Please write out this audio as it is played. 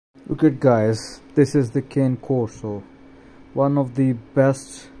Okay guys, this is the cane corso, one of the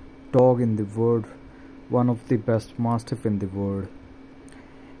best dog in the world, one of the best mastiff in the world.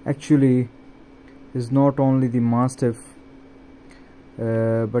 Actually, is not only the mastiff,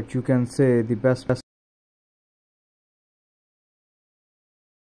 but you can say the best.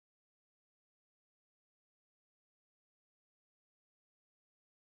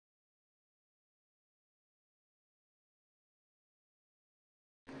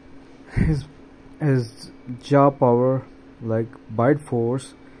 His his jaw power, like bite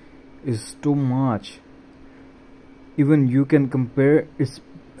force, is too much. Even you can compare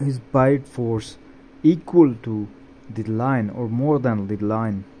his bite force equal to the lion or more than the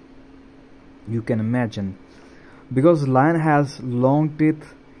lion. You can imagine, because lion has long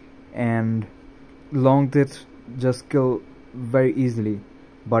teeth, and long teeth just kill very easily,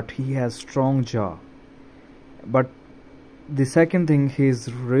 but he has strong jaw. But the second thing, he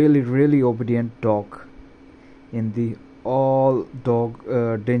is really obedient dog in the all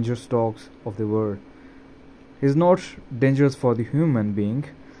dangerous dogs of the world. He's not dangerous for the human being,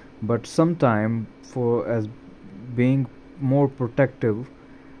 but sometime for as being more protective,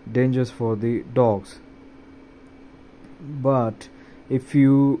 dangerous for the dogs. But if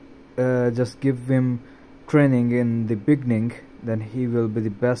you just give him training in the beginning, then he will be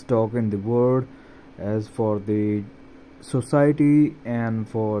the best dog in the world, as for the society and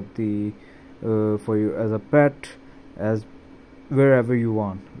for the for you as a pet, as wherever you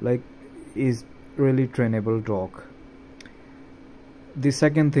want. Like, is really trainable dog. The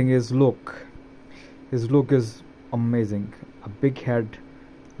second thing is look. His look is amazing. A big head,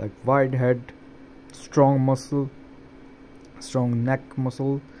 like wide head, strong muscle, strong neck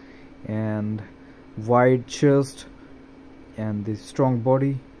muscle, and wide chest, and the strong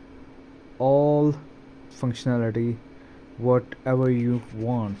body. All functionality, whatever you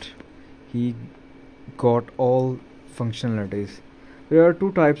want, he got all functionalities. There are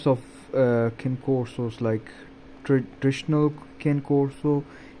two types of cane corsos, like traditional cane corso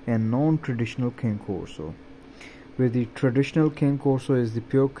and non-traditional cane corso. Where the traditional cane corso is the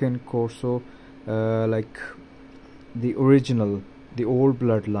pure cane corso, like the original, the old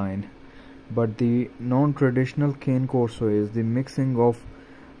bloodline. But the non-traditional cane corso is the mixing of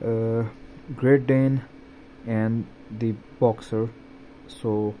Great Dane and the boxer.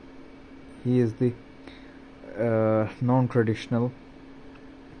 So he is the non-traditional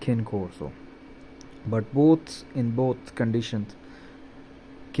cane corso. But in both conditions,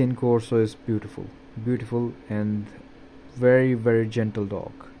 cane corso is beautiful and very gentle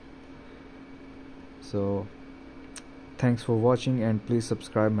dog. So thanks for watching, and please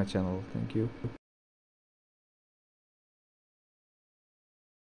subscribe my channel. Thank you.